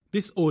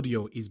This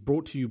audio is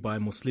brought to you by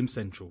Muslim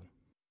Central.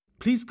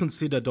 Please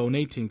consider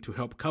donating to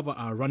help cover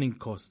our running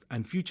costs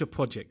and future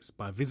projects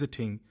by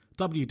visiting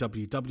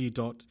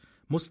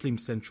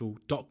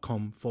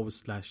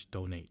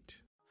www.muslimcentral.com/donate.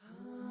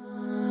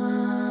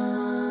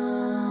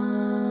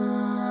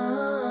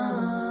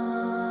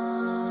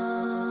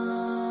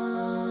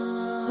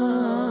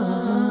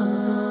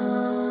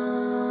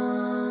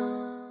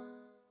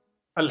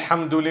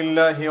 الحمد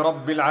لله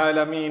رب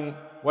العالمين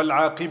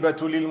والعاقبة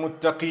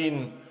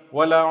للمتقين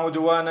ولا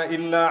عدوان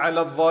إلا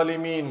على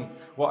الظالمين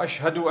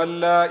وأشهد أن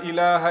لا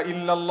إله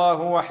إلا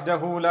الله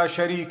وحده لا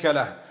شريك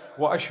له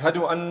وأشهد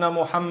أن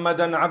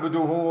محمدا عبده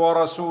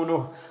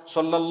ورسوله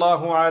صلى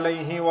الله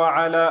عليه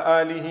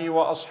وعلى آله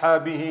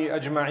وأصحابه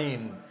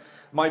أجمعين.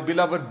 My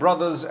beloved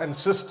brothers and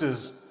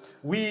sisters,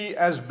 we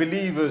as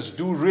believers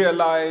do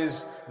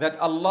realize that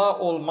Allah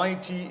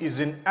Almighty is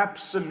in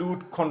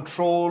absolute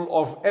control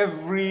of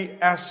every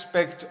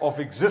aspect of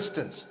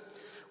existence.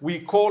 We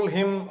call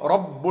Him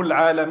Rabbul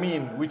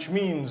Alameen, which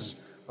means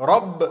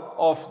Rabb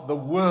of the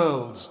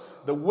worlds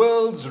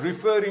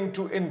referring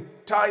to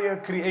entire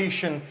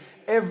creation,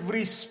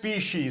 every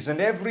species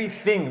and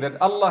everything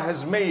that Allah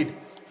has made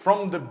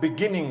from the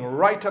beginning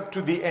right up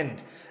to the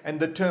end. And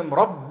the term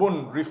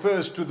Rabbun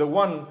refers to the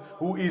one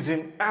who is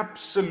in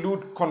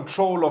absolute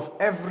control of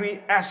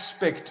every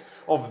aspect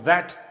of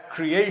that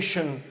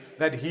creation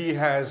that He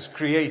has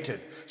created.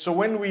 So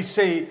when we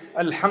say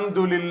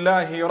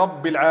Alhamdulillahi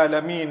Rabbil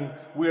Alameen,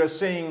 we are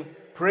saying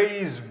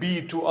praise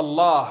be to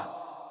Allah.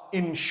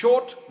 In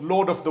short,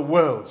 Lord of the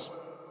worlds.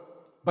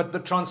 But the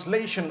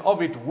translation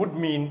of it would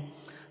mean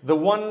the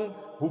one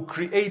who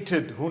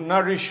created, who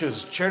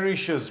nourishes,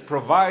 cherishes,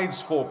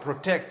 provides for,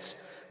 protects,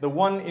 the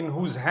one in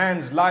whose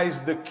hands lies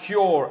the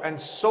cure, and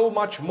so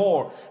much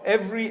more,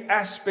 every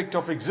aspect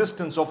of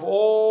existence of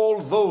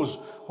all those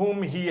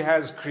whom He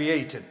has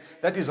created.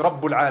 That is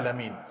Rabbul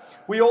Alameen.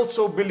 We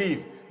also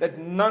believe that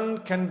none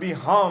can be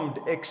harmed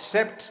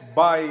except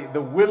by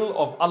the will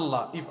of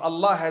Allah. If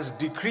Allah has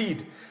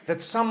decreed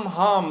that some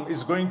harm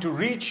is going to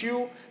reach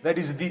you, that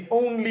is the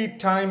only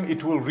time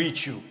it will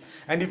reach you.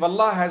 And if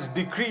Allah has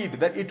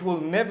decreed that it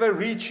will never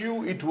reach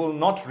you, it will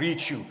not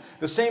reach you.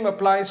 The same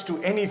applies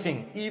to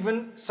anything,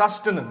 even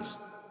sustenance.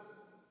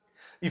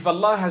 If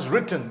Allah has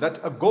written that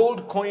a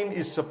gold coin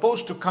is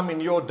supposed to come in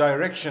your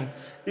direction,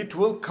 it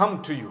will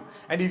come to you.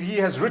 And if He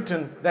has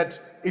written that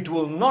it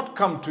will not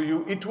come to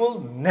you, it will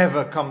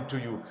never come to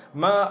you.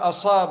 مَا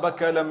أَصَابَكَ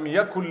لَمْ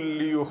يَكُنْ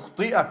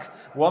لِيُخْطِئَكَ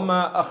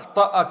وَمَا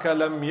أَخْطَأَكَ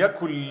لَمْ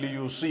يَكُنْ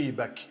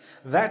لِيُصِيبَكَ.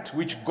 That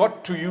which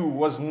got to you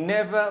was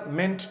never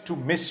meant to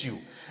miss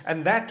you.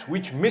 And that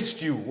which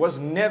missed you was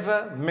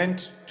never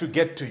meant to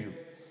get to you.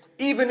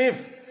 Even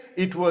if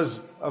it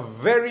was a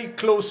very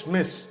close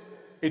miss,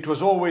 it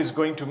was always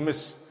going to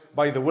miss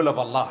by the will of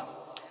Allah.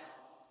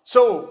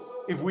 So,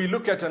 if we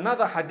look at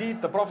another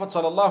hadith, the Prophet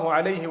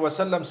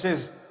ﷺ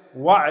says,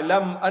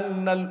 وَاعْلَمْ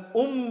أَنَّ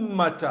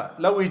الْأُمَّةَ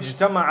لَوْ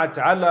اجْتَمَعَتْ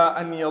عَلَىٰ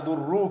أَنْ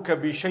يَضُرُّوكَ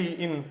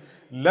بِشَيْءٍ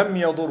لَمْ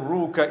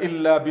يَضُرُّوكَ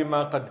إِلَّا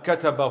بِمَا قَدْ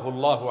كَتَبَهُ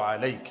اللَّهُ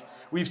عَلَيْكَ.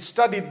 We've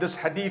studied this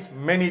hadith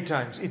many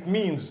times. It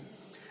means,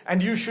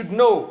 and you should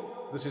know,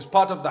 this is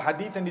part of the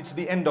hadith and it's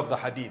the end of the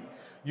hadith.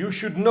 You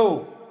should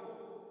know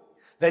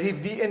that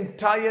if the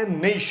entire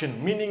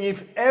nation, meaning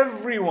if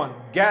everyone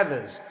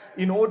gathers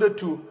in order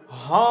to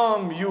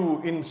harm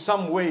you in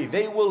some way,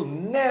 they will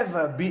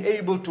never be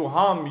able to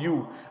harm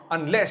you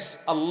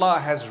unless Allah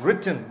has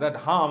written that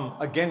harm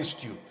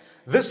against you.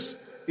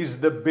 This is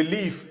the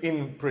belief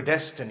in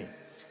predestiny.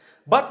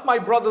 But my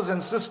brothers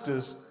and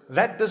sisters,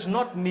 that does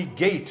not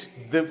negate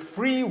the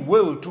free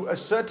will to a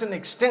certain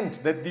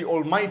extent that the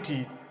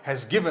Almighty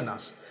has given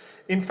us.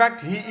 In fact,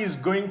 He is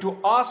going to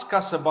ask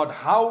us about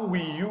how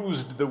we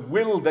used the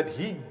will that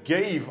He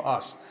gave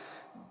us.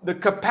 The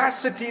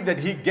capacity that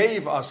He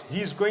gave us, He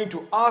is going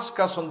to ask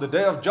us on the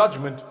Day of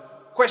Judgment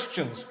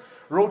questions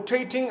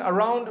rotating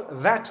around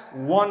that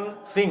one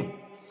thing.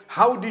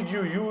 How did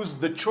you use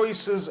the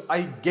choices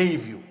I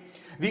gave you?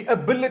 The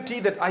ability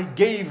that I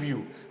gave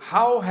you,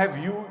 how have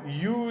you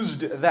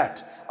used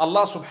that?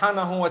 Allah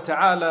subhanahu wa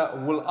ta'ala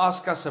will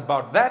ask us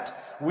about that.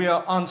 We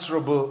are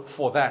answerable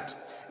for that.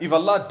 If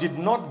Allah did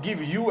not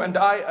give you and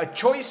I a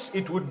choice,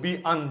 it would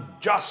be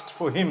unjust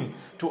for Him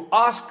to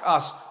ask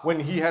us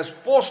when He has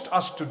forced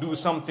us to do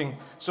something.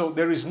 So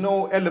there is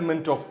no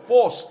element of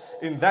force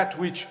in that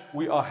which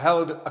we are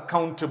held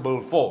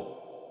accountable for.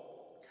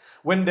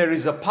 When there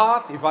is a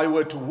path, if I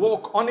were to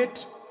walk on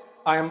it,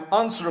 I am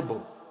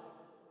answerable.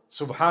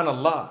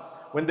 Subhanallah.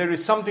 When there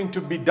is something to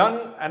be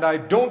done and I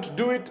don't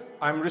do it,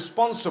 I'm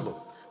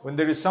responsible. When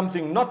there is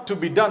something not to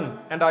be done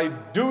and I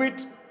do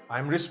it,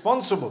 I'm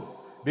responsible.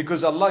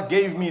 Because Allah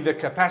gave me the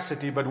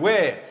capacity, but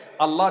where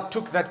Allah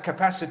took that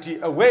capacity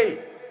away,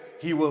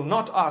 He will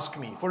not ask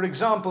me. For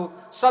example,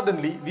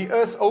 suddenly the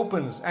earth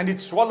opens and it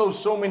swallows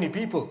so many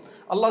people.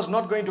 Allah is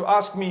not going to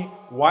ask me,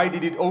 why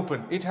did it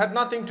open? It had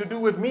nothing to do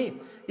with me.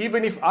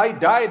 Even if I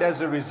died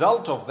as a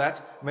result of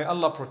that, may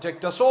Allah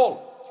protect us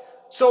all.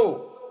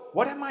 So,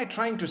 what am I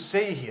trying to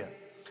say here?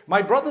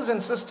 My brothers and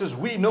sisters,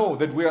 we know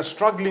that we are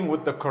struggling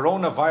with the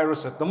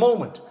coronavirus at the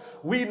moment.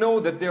 We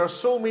know that there are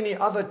so many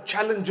other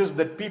challenges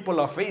that people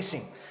are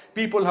facing.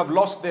 People have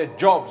lost their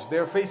jobs. They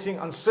are facing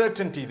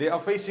uncertainty. They are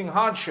facing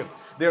hardship.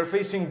 They are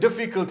facing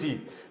difficulty.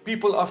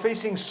 People are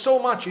facing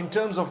so much in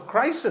terms of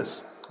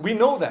crisis. We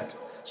know that.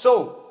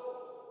 So,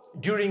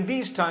 during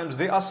these times,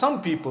 there are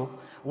some people,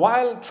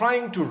 while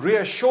trying to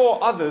reassure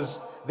others,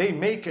 they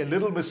make a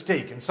little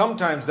mistake. And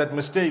sometimes that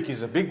mistake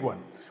is a big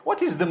one.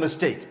 What is the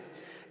mistake?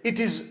 It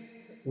is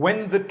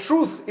when the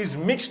truth is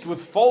mixed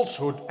with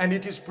falsehood and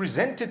it is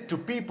presented to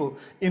people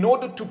in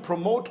order to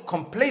promote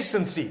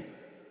complacency,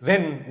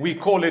 then we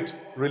call it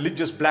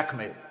religious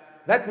blackmail.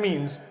 That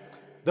means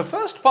the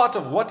first part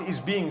of what is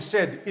being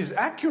said is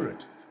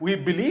accurate. We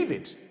believe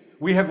it.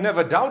 We have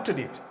never doubted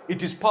it.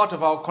 It is part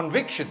of our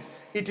conviction.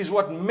 It is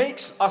what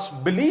makes us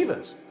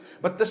believers.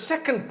 But the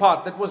second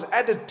part that was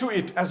added to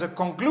it as a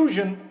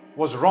conclusion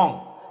was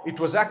wrong. It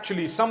was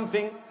actually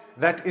something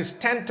that is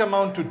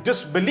tantamount to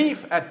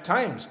disbelief at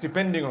times,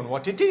 depending on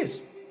what it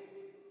is.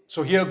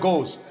 So here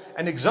goes.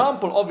 An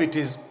example of it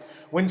is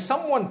when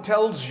someone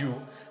tells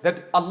you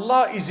that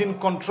Allah is in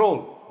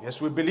control.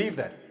 Yes, we believe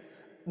that.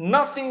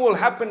 Nothing will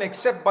happen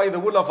except by the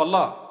will of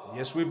Allah.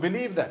 Yes, we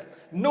believe that.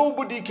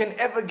 Nobody can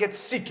ever get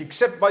sick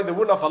except by the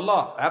will of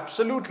Allah.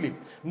 Absolutely.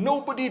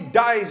 Nobody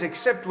dies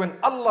except when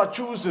Allah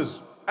chooses.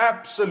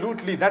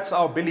 Absolutely, that's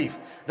our belief.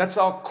 That's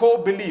our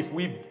core belief.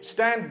 We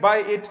stand by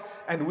it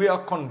and we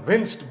are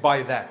convinced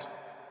by that.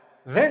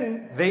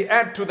 Then they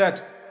add to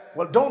that,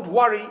 well, don't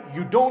worry,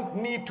 you don't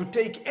need to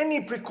take any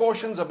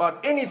precautions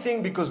about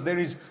anything because there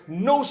is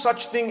no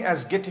such thing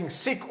as getting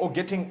sick or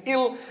getting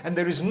ill, and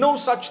there is no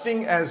such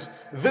thing as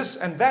this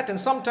and that. And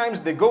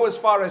sometimes they go as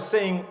far as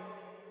saying,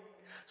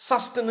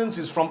 sustenance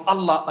is from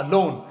Allah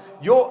alone.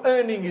 Your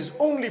earning is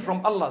only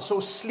from Allah.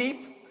 So sleep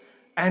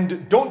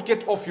and don't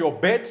get off your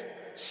bed.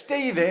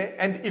 Stay there,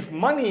 and if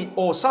money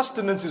or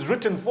sustenance is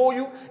written for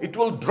you, it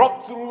will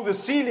drop through the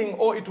ceiling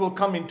or it will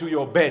come into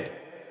your bed.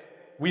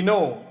 We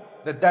know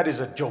that that is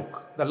a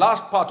joke. The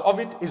last part of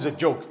it is a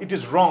joke. It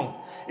is wrong.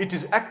 It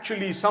is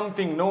actually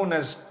something known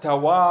as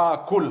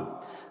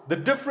tawakkul. The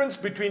difference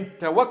between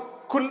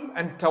tawakkul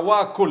and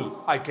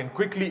tawakkul, I can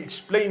quickly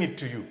explain it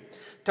to you.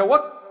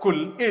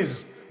 Tawakkul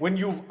is when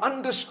you've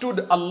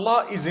understood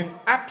Allah is in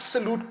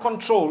absolute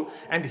control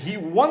and He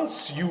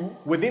wants you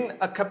within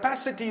a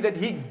capacity that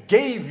He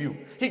gave you.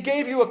 He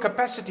gave you a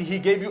capacity, He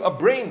gave you a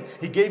brain,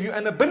 He gave you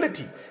an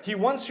ability. He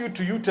wants you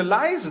to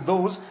utilize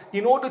those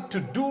in order to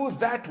do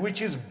that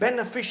which is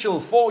beneficial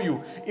for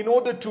you, in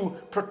order to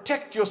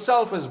protect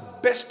yourself as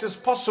best as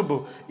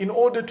possible, in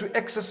order to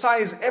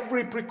exercise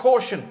every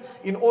precaution,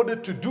 in order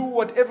to do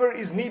whatever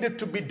is needed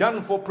to be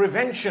done for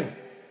prevention,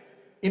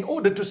 in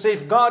order to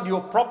safeguard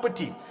your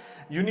property.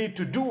 You need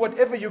to do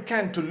whatever you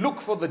can to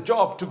look for the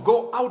job, to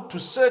go out to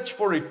search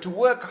for it, to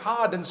work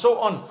hard and so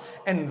on.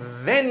 And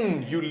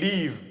then you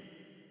leave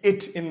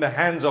it in the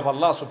hands of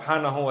Allah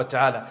subhanahu wa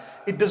ta'ala.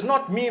 It does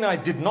not mean I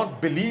did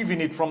not believe in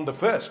it from the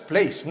first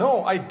place.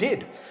 No, I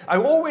did. I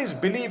always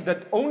believe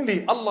that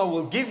only Allah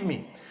will give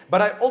me.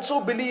 But I also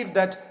believe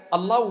that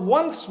Allah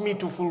wants me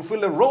to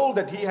fulfill a role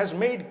that He has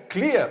made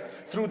clear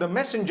through the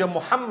Messenger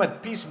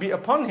Muhammad, peace be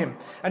upon him.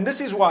 And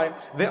this is why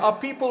there are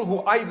people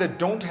who either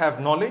don't have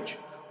knowledge,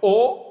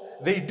 or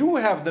they do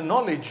have the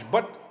knowledge,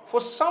 but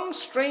for some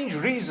strange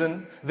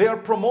reason, they are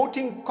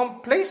promoting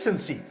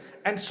complacency.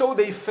 And so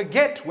they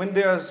forget when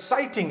they are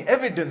citing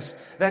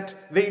evidence that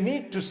they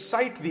need to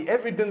cite the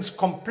evidence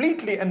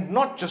completely and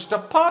not just a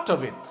part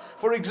of it.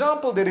 For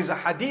example, there is a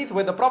hadith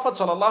where the Prophet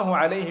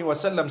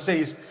ﷺ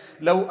says,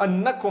 لَوْ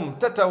أَنَّكُمْ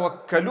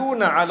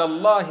تَتَوَكَّلُونَ عَلَى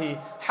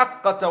اللَّهِ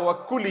حَقَّ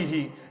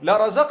تَوَكُّلِهِ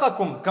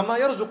لَرَزَقَكُمْ كَمَا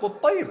يَرْزُقُ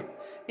الطَّيْرِ.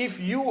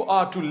 If you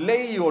are to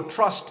lay your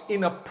trust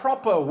in a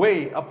proper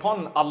way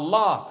upon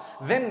Allah,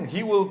 then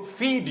He will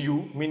feed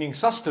you, meaning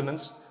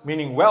sustenance,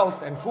 meaning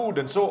wealth and food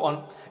and so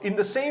on, in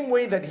the same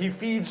way that He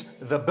feeds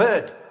the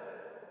bird.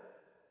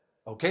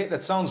 Okay,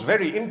 that sounds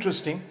very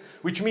interesting,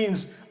 which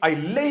means I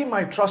lay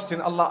my trust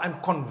in Allah. I'm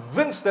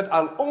convinced that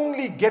I'll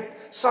only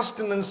get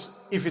sustenance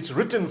if it's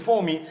written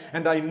for me,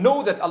 and I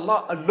know that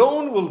Allah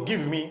alone will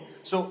give me.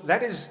 So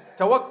that is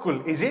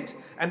tawakkul, is it?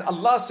 And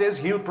Allah says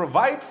He'll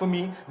provide for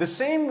me the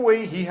same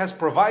way He has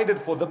provided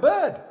for the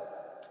bird.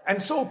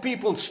 And so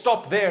people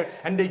stop there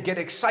and they get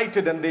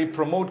excited and they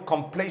promote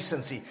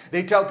complacency.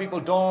 They tell people,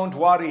 don't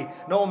worry,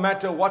 no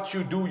matter what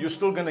you do, you're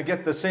still going to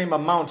get the same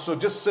amount. So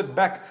just sit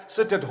back,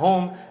 sit at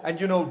home, and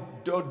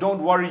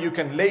don't worry, you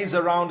can laze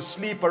around,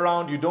 sleep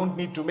around, you don't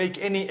need to make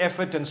any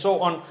effort and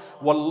so on.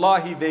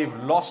 Wallahi, they've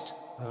lost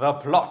the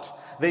plot.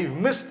 They've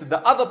missed the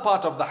other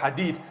part of the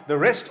hadith. The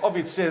rest of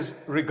it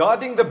says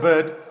regarding the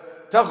bird,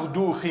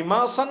 تَغْدُو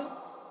خِمَاسًا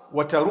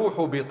وَتَرُوحُ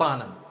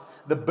بِطَانًا.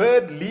 The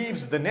bird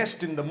leaves the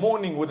nest in the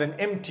morning with an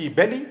empty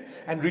belly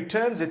and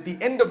returns at the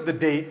end of the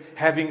day,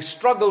 having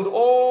struggled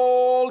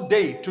all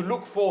day to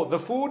look for the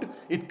food.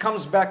 It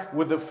comes back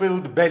with a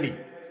filled belly.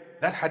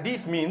 That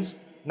hadith means,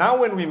 now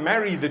when we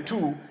marry the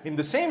two in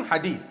the same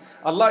hadith,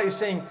 Allah is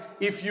saying,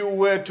 if you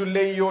were to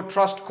lay your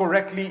trust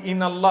correctly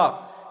in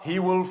Allah, He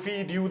will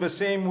feed you the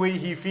same way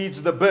He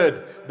feeds the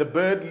bird. The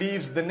bird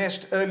leaves the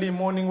nest early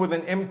morning with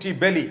an empty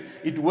belly.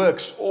 It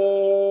works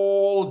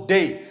all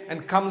day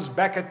and comes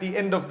back at the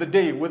end of the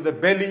day with a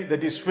belly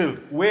that is filled.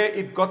 Where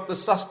it got the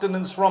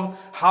sustenance from,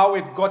 how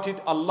it got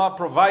it, Allah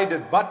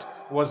provided. But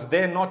was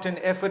there not an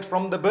effort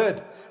from the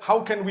bird?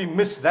 How can we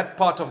miss that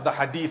part of the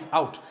hadith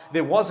out?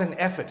 There was an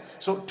effort.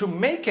 So to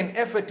make an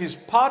effort is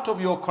part of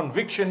your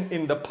conviction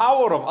in the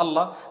power of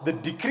Allah, the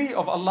decree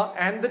of Allah,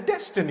 and the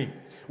destiny.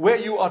 Where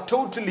you are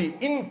totally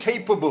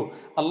incapable,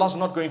 Allah's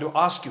not going to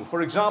ask you.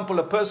 For example,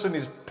 a person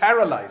is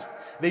paralyzed.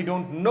 They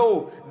don't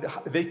know,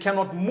 they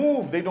cannot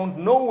move, they don't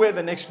know where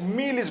the next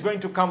meal is going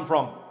to come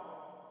from.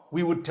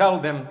 We would tell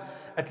them,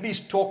 at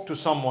least talk to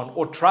someone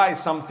or try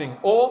something,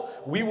 or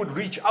we would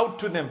reach out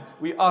to them.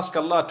 We ask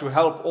Allah to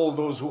help all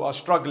those who are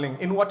struggling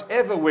in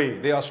whatever way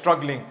they are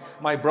struggling,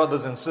 my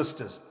brothers and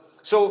sisters.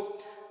 So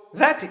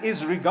that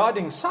is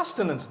regarding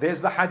sustenance.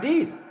 There's the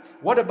hadith.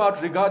 What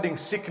about regarding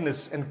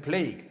sickness and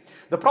plague?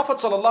 The Prophet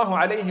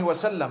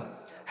ﷺ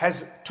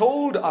has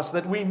told us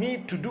that we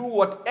need to do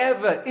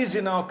whatever is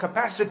in our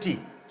capacity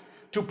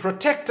to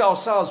protect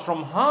ourselves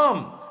from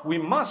harm. We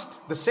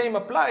must. The same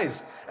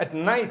applies. At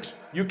night,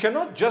 you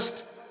cannot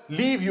just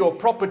leave your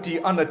property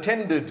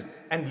unattended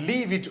and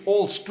leave it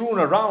all strewn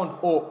around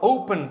or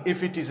open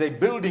if it is a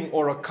building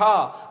or a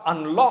car,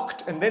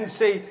 unlocked, and then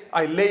say,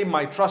 I lay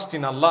my trust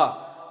in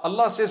Allah.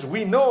 Allah says,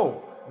 we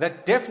know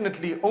that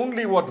definitely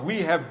only what we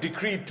have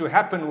decreed to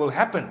happen will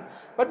happen.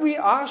 But we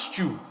asked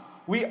you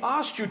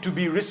to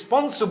be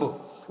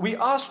responsible. We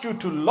asked you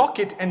to lock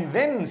it and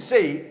then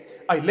say,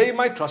 I lay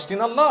my trust in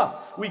Allah.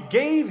 We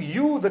gave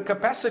you the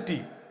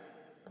capacity.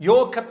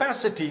 Your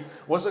capacity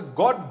was a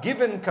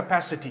God-given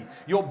capacity.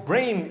 Your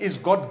brain is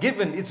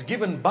God-given. It's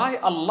given by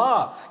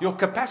Allah. Your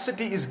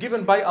capacity is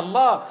given by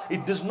Allah.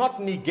 It does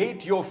not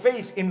negate your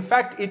faith. In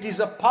fact, it is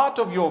a part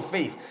of your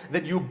faith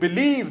that you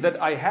believe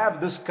that I have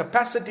this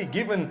capacity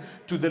given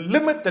to the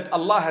limit that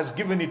Allah has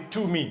given it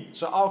to me.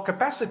 So our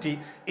capacity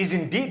is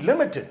indeed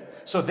limited.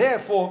 So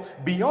therefore,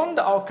 beyond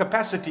our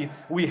capacity,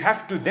 we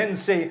have to then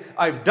say,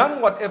 I've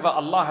done whatever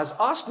Allah has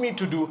asked me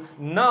to do.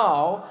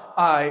 Now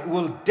I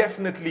will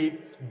definitely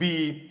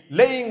be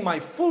laying my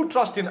full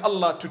trust in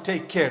Allah to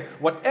take care.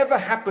 Whatever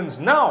happens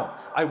now,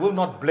 I will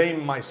not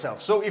blame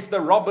myself. So if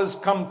the robbers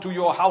come to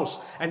your house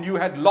and you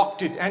had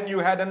locked it and you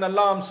had an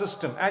alarm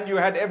system and you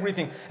had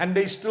everything and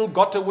they still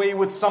got away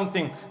with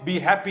something, be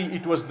happy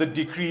it was the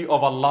decree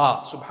of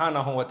Allah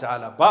subhanahu wa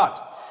ta'ala.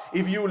 But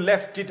if you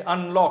left it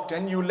unlocked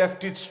and you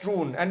left it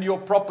strewn and your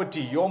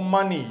property, your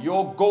money,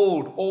 your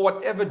gold or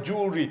whatever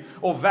jewelry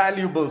or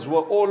valuables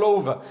were all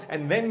over,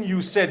 and then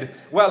you said,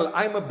 well,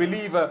 I'm a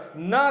believer,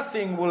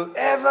 nothing will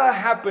ever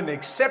happen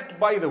except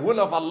by the will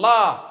of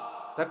Allah.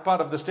 That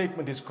part of the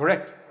statement is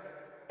correct.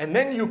 And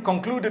then you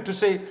concluded to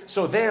say,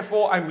 so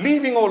therefore I'm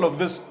leaving all of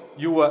this.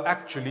 You were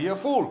actually a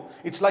fool.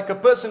 It's like a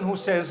person who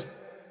says,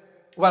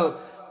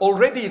 well,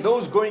 already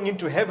those going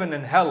into heaven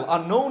and hell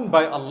are known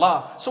by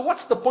Allah. So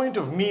what's the point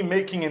of me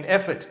making an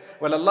effort?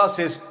 Well, Allah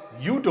says,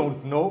 you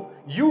don't know.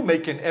 You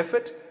make an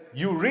effort.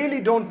 You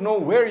really don't know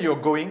where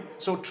you're going.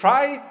 So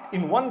try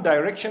in one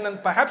direction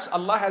and perhaps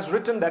Allah has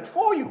written that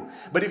for you.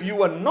 But if you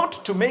were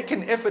not to make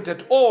an effort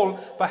at all,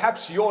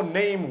 perhaps your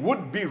name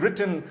would be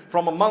written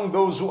from among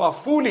those who are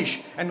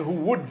foolish and who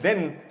would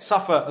then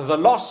suffer the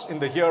loss in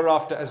the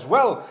hereafter as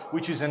well,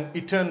 which is an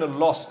eternal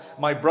loss.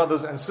 My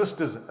brothers and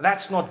sisters,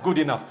 that's not good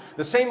enough.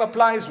 The same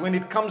applies when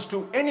it comes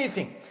to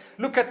anything.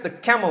 Look at the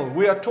camel.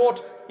 We are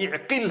taught,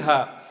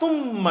 اعقلها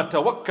ثم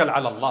توكل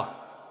على الله.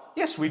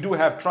 Yes, we do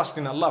have trust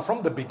in Allah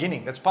from the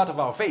beginning. That's part of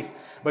our faith.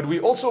 But we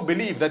also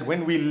believe that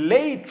when we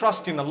lay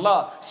trust in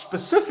Allah,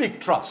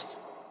 specific trust,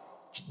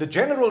 the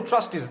general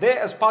trust is there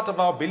as part of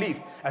our belief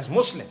as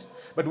Muslims.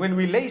 But when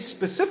we lay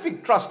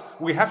specific trust,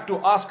 we have to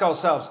ask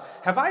ourselves,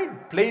 have I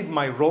played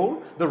my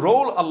role? The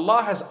role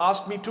Allah has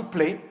asked me to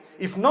play?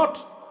 If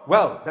not,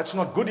 well, that's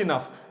not good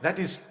enough. That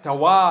is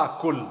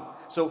tawakkul.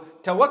 So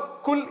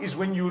tawakkul is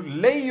when you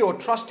lay your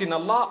trust in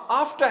Allah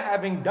after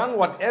having done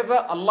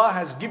whatever Allah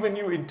has given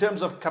you in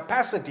terms of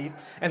capacity,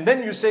 and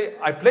then you say,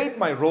 I played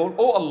my role,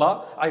 oh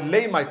Allah, I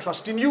lay my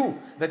trust in you.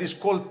 That is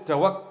called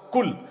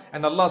tawakkul.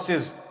 And Allah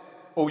says,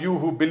 oh you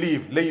who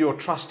believe, lay your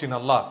trust in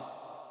Allah.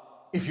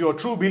 If you are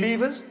true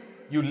believers,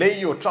 you lay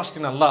your trust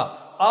in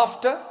Allah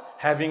after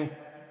having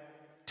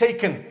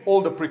taken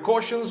all the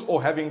precautions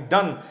or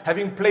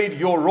having played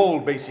your role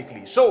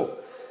basically. So,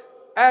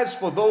 as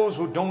for those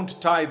who don't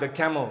tie the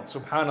camel,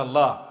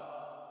 subhanallah,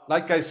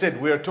 like I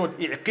said, we are taught,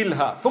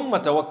 i'qilha,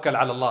 thumma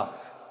tawakkal ala Allah.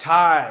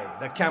 Tie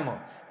the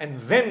camel and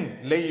then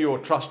lay your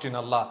trust in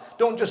Allah.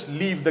 Don't just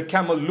leave the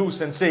camel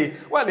loose and say,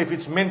 well, if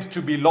it's meant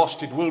to be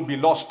lost, it will be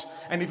lost.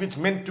 And if it's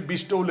meant to be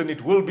stolen,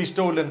 it will be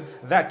stolen.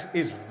 That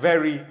is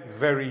very,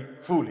 very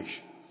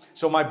foolish.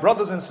 So my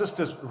brothers and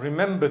sisters,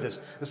 remember this.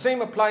 The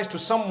same applies to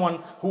someone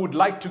who would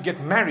like to get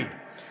married.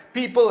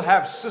 People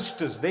have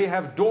sisters, they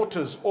have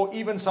daughters, or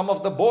even some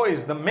of the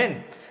boys, the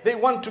men. They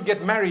want to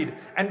get married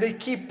and they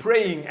keep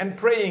praying and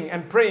praying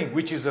and praying,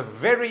 which is a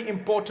very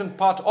important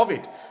part of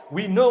it.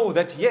 We know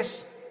that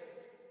yes,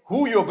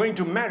 who you're going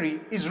to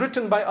marry is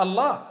written by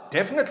Allah.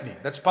 Definitely,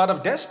 that's part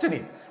of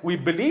destiny. We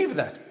believe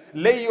that.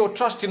 Lay your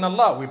trust in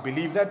Allah. We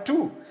believe that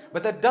too.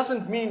 But that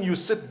doesn't mean you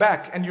sit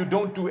back and you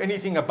don't do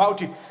anything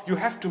about it. You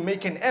have to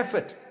make an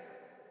effort.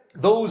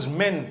 Those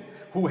men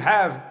who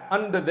have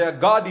under their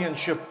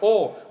guardianship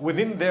or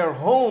within their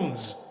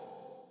homes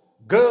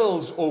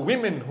girls or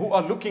women who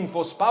are looking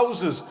for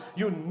spouses,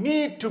 you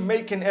need to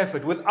make an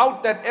effort.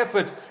 Without that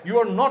effort, you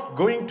are not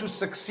going to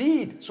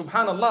succeed.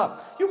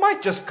 Subhanallah. You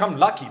might just come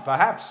lucky,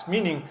 perhaps,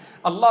 meaning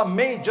Allah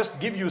may just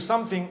give you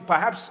something,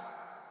 perhaps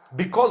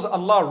because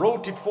Allah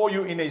wrote it for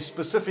you in a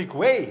specific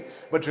way.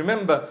 But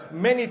remember,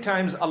 many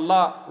times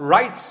Allah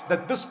writes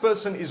that this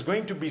person is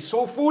going to be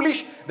so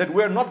foolish that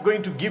we're not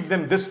going to give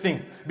them this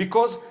thing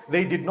because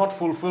they did not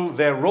fulfill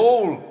their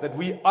role that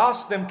we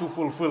asked them to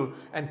fulfill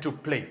and to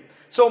play.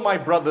 So my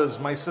brothers,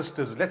 my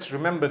sisters, let's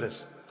remember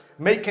this.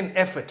 Make an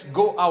effort,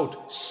 go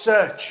out,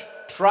 search,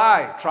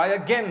 try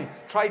again,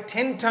 try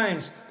 10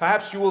 times.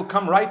 Perhaps you will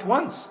come right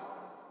once.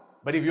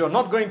 But if you're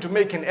not going to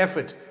make an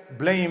effort,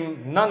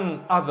 blame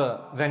none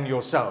other than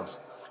yourselves.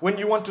 When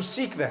you want to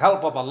seek the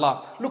help of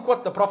Allah, look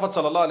what the Prophet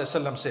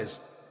ﷺ says.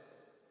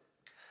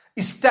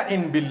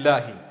 Ista'in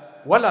billahi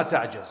wala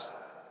ta'jaz.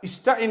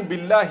 Ista'in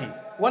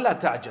billahi wala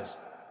ta'jaz.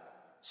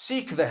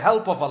 Seek the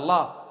help of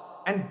Allah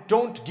and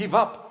don't give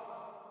up.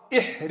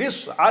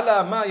 Ihris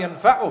ala ma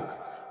yanfa'uk.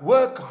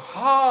 Work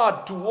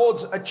hard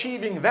towards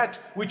achieving that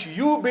which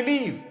you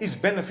believe is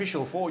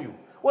beneficial for you.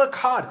 Work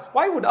hard.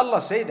 Why would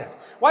Allah say that?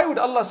 Why would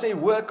Allah say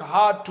work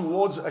hard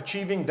towards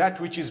achieving that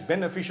which is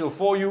beneficial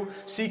for you?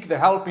 Seek the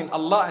help in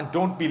Allah and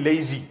don't be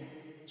lazy.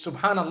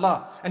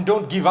 Subhanallah. And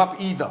don't give up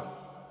either.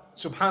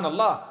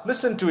 Subhanallah.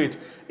 Listen to it.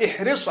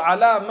 Ihris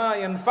ala ma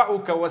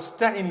yanfa'uka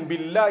wasta'in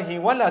billahi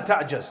wala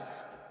ta'jaz.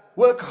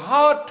 Work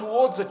hard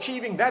towards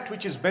achieving that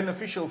which is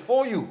beneficial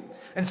for you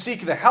and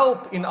seek the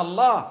help in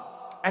Allah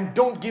and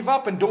don't give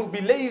up and don't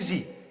be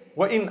lazy.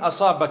 وَإِنْ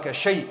أَصَابَكَ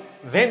شَيْءٍ.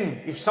 Then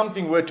if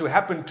something were to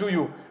happen to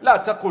you,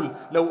 لا تقل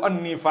لو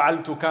أني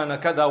فعلت كان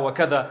كذا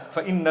وكذا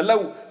فإن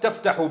لو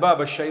تفتح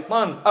باب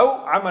الشيطان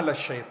أو عمل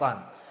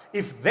الشيطان.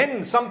 If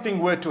then something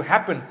were to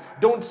happen,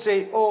 don't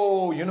say,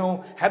 oh,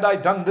 had I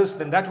done this,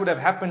 then that would have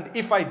happened.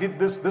 If I did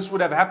this, this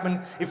would have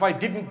happened. If I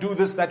didn't do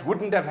this, that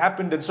wouldn't have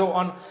happened, and so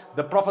on.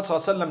 The Prophet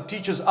ﷺ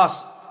teaches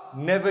us,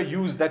 never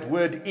use that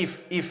word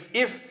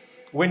if.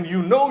 When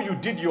you know you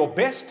did your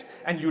best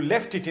and you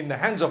left it in the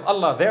hands of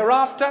Allah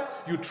thereafter,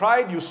 you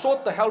tried, you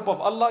sought the help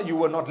of Allah, you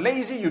were not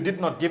lazy, you did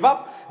not give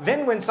up.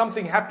 Then when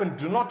something happened,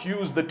 do not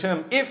use the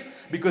term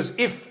if, because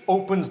if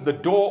opens the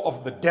door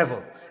of the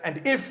devil.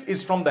 And if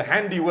is from the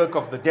handiwork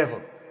of the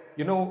devil.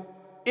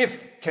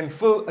 If can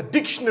fill a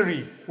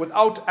dictionary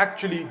without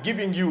actually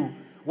giving you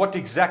what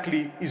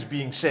exactly is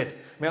being said.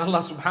 May Allah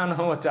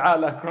subhanahu wa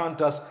ta'ala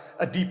grant us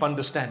a deep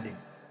understanding.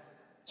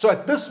 So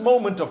at this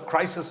moment of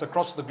crisis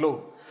across the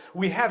globe,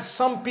 we have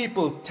some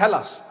people tell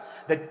us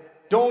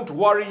that don't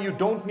worry, you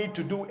don't need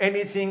to do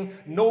anything,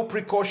 no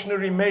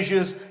precautionary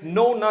measures,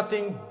 no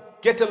nothing,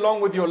 get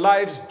along with your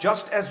lives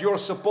just as you're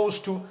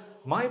supposed to.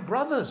 My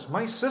brothers,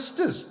 my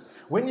sisters,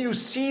 when you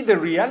see the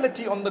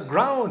reality on the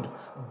ground,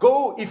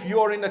 go if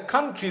you're in a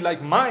country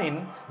like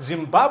mine,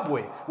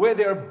 Zimbabwe, where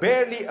there are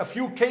barely a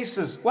few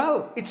cases.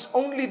 Well, it's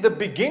only the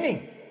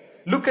beginning.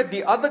 Look at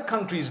the other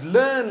countries,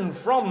 learn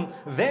from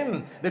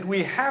them that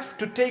we have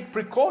to take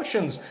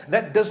precautions.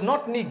 That does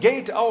not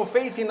negate our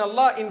faith in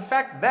Allah. In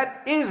fact,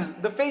 that is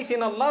the faith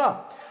in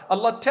Allah.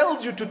 Allah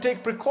tells you to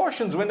take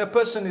precautions when a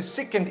person is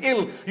sick and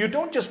ill. You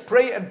don't just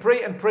pray and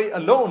pray and pray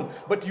alone,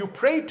 but you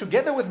pray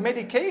together with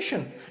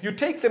medication. You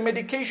take the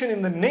medication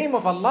in the name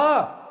of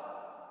Allah.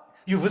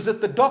 You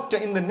visit the doctor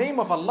in the name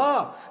of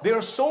Allah. There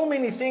are so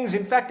many things.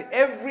 In fact,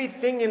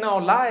 everything in our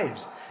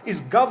lives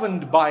is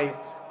governed by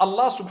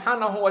Allah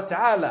subhanahu wa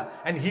ta'ala,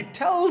 and He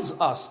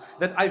tells us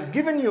that I've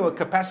given you a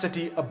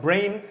capacity, a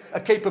brain, a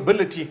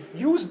capability.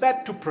 Use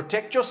that to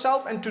protect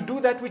yourself and to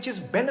do that which is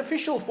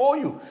beneficial for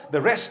you.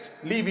 The rest,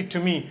 leave it to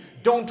me.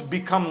 Don't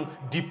become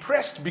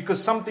depressed because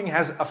something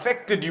has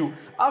affected you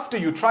after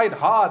you tried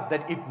hard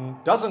that it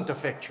doesn't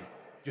affect you.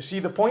 You see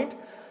the point?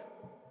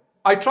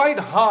 I tried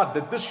hard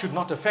that this should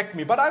not affect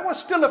me, but I was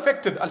still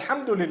affected.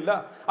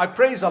 Alhamdulillah. I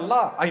praise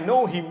Allah. I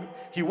know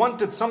He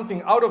wanted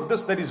something out of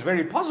this that is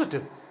very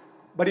positive.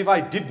 But if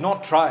I did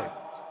not try,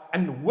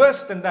 and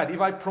worse than that, if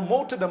I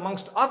promoted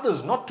amongst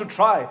others not to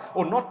try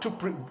or not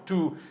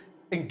to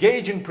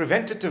engage in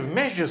preventative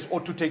measures or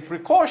to take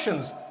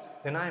precautions,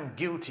 then I am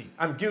guilty.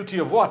 I'm guilty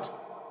of what?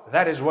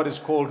 That is what is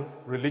called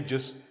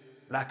religious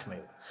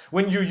blackmail.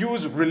 When you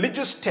use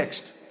religious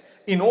text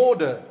in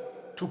order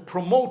to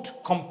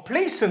promote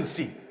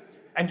complacency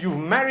and you've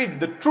married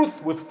the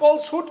truth with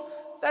falsehood,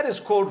 that is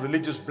called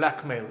religious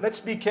blackmail.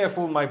 Let's be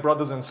careful, my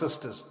brothers and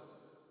sisters.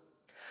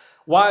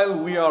 While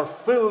we are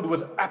filled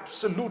with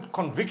absolute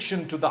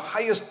conviction to the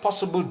highest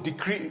possible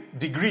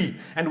degree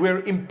and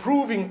we're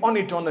improving on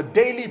it on a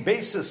daily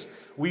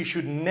basis, we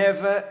should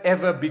never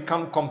ever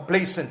become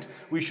complacent.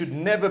 We should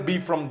never be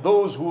from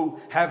those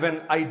who have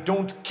an I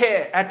don't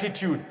care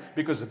attitude,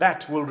 because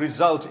that will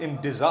result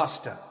in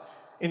disaster.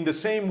 In the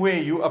same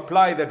way, you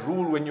apply that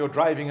rule when you're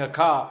driving a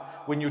car,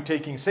 when you're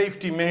taking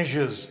safety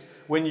measures,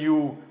 when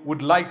you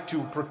would like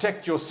to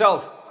protect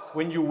yourself,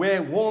 when you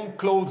wear warm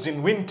clothes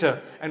in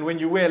winter, and when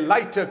you wear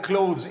lighter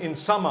clothes in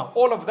summer.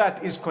 All of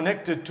that is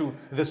connected to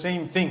the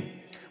same thing.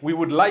 We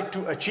would like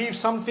to achieve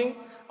something.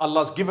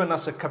 Allah's given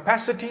us a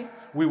capacity.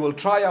 We will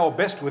try our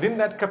best within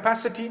that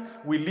capacity.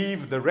 We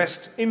leave the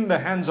rest in the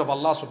hands of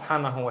Allah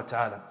subhanahu wa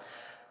ta'ala.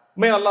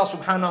 May Allah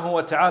subhanahu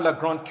wa ta'ala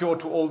grant cure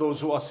to all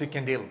those who are sick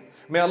and ill.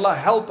 May Allah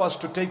help us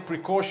to take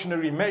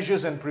precautionary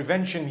measures and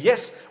prevention.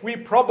 Yes, we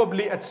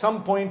probably at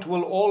some point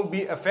will all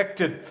be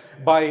affected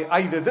by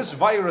either this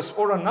virus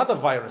or another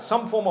virus,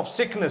 some form of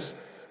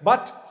sickness.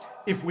 But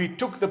if we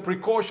took the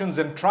precautions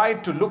and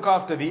tried to look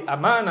after the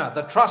amana,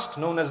 the trust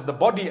known as the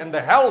body and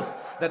the health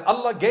that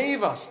Allah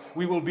gave us,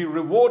 we will be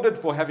rewarded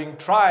for having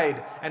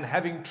tried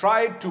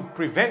to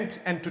prevent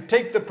and to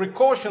take the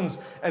precautions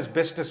as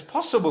best as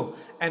possible.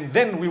 And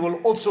then we will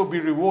also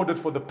be rewarded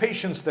for the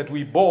patience that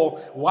we bore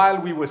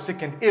while we were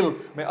sick and ill.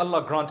 May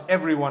Allah grant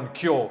everyone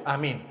cure.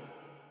 Ameen.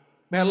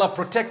 May Allah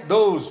protect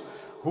those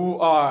who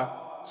are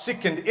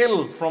sick and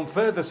ill from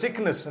further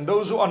sickness, and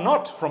those who are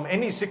not from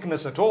any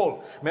sickness at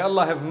all. May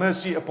Allah have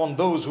mercy upon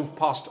those who've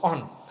passed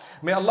on.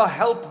 May Allah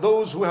help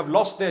those who have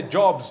lost their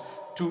jobs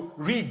to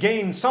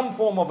regain some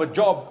form of a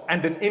job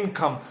and an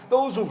income.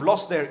 Those who've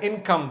lost their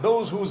income,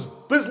 those whose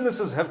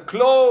businesses have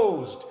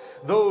closed,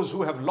 those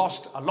who have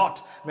lost a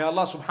lot. May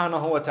Allah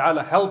subhanahu wa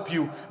ta'ala help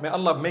you. May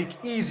Allah make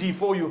easy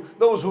for you.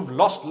 Those who've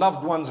lost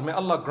loved ones, may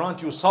Allah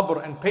grant you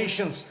sabr and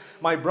patience.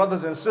 My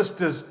brothers and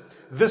sisters,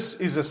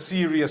 this is a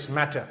serious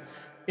matter.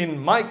 In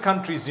my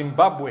country,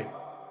 Zimbabwe,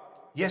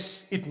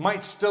 yes, it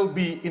might still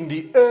be in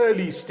the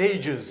early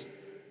stages,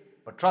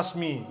 but trust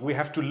me, we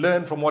have to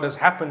learn from what has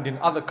happened in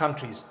other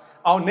countries.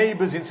 Our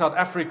neighbors in South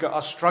Africa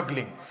are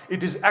struggling.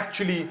 It is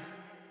actually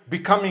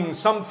becoming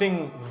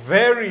something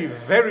very,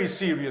 very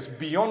serious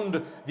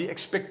beyond the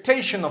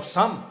expectation of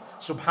some.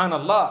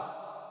 Subhanallah.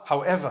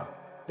 However,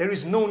 there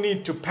is no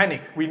need to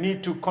panic. We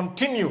need to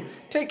continue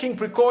taking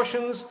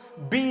precautions,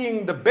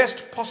 being the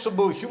best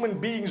possible human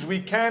beings we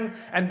can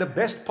and the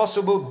best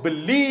possible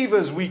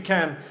believers we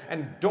can,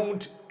 and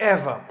don't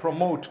ever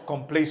promote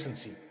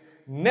complacency.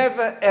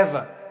 Never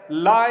ever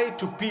lie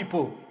to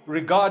people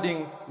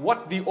regarding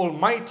what the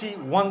Almighty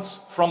wants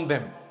from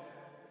them.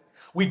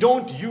 We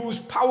don't use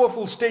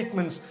powerful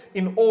statements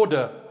in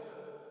order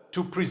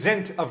to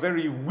present a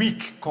very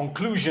weak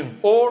conclusion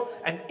or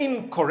an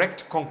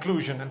incorrect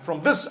conclusion. And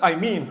from this I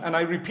mean, and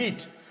I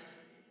repeat,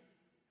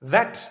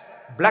 that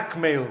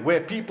blackmail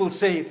where people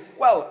say,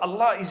 well,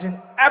 Allah is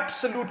in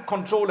absolute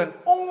control and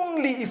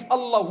only if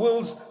Allah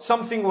wills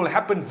something will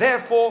happen,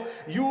 therefore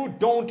you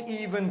don't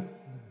even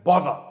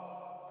bother.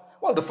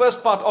 Well, the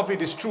first part of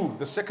it is true.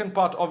 The second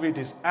part of it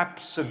is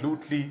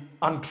absolutely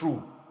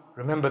untrue.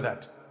 Remember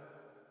that.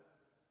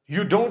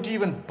 You don't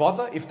even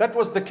bother? If that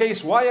was the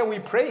case, why are we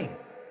praying?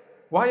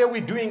 Why are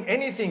we doing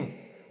anything?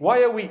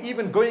 Why are we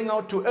even going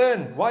out to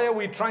earn? Why are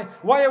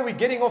we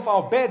getting off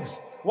our beds?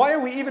 Why are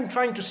we even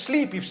trying to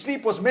sleep? If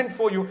sleep was meant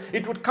for you,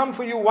 it would come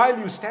for you while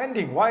you're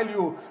standing, while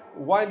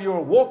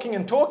you're walking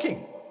and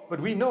talking.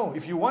 But we know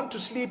if you want to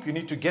sleep, you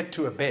need to get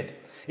to a bed.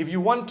 If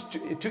you want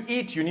to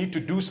eat, you need to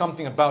do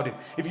something about it.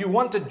 If you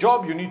want a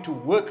job, you need to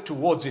work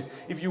towards it.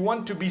 If you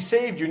want to be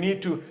saved, you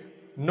need to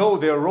know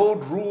their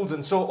road rules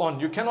and so on.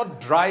 You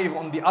cannot drive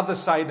on the other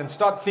side and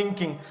start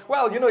thinking,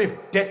 well,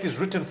 if death is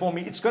written for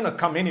me, it's going to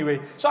come anyway.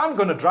 So I'm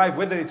going to drive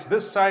whether it's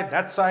this side,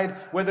 that side,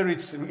 whether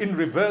it's in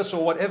reverse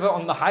or whatever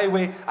on the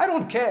highway. I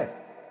don't care.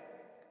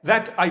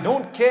 That I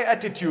don't care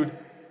attitude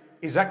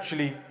is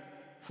actually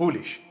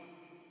foolish.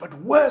 But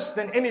worse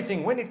than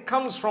anything, when it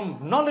comes from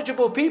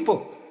knowledgeable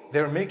people,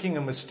 they're making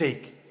a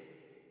mistake.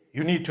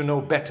 You need to know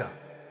better.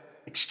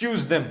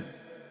 Excuse them.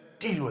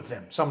 Deal with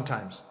them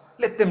sometimes.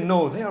 Let them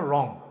know they are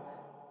wrong.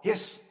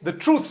 Yes, the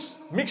truths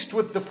mixed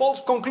with the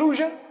false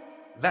conclusion,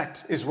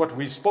 that is what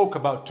we spoke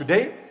about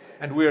today.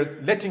 And we're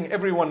letting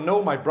everyone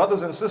know, my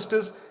brothers and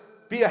sisters,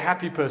 be a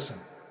happy person.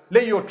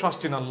 Lay your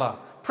trust in Allah.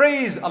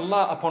 Praise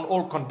Allah upon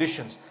all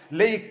conditions.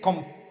 Lay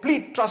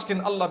complete trust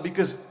in Allah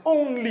because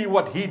only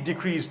what He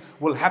decrees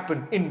will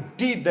happen.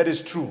 Indeed, that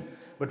is true.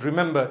 But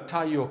remember,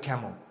 tie your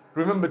camel.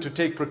 Remember to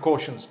take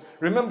precautions.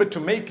 Remember to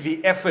make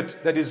the effort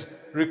that is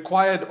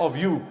required of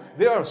you.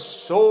 There are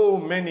so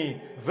many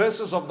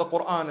verses of the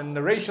Quran and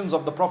narrations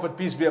of the Prophet,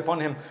 peace be upon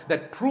him,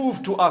 that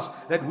prove to us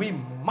that we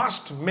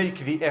must make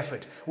the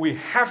effort. We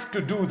have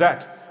to do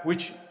that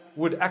which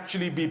would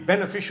actually be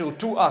beneficial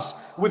to us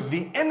with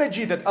the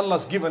energy that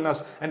Allah's given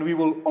us, and we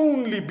will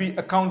only be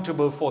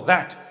accountable for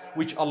that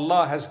which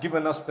Allah has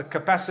given us the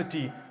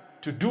capacity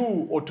to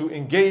do or to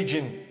engage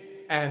in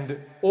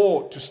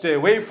or to stay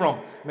away from.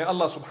 May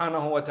Allah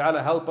subhanahu wa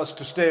ta'ala help us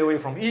to stay away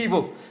from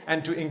evil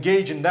and to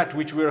engage in that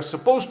which we are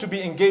supposed to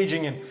be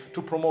engaging in,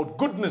 to promote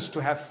goodness,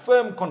 to have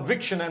firm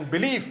conviction and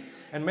belief,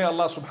 And may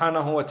Allah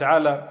subhanahu wa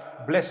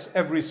ta'ala bless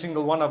every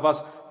single one of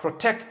us,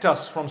 protect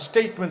us from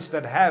statements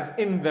that have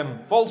in them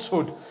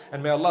falsehood.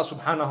 And may Allah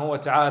subhanahu wa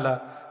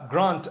ta'ala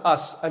grant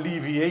us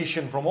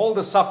alleviation from all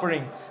the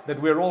suffering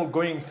that we're all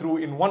going through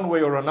in one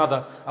way or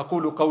another.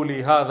 أقول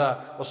قولي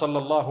هذا وصلى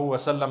الله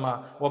وسلم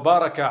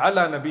وبارك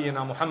على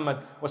نبينا محمد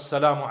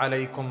والسلام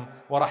عليكم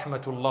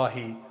ورحمة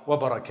الله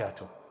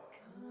وبركاته.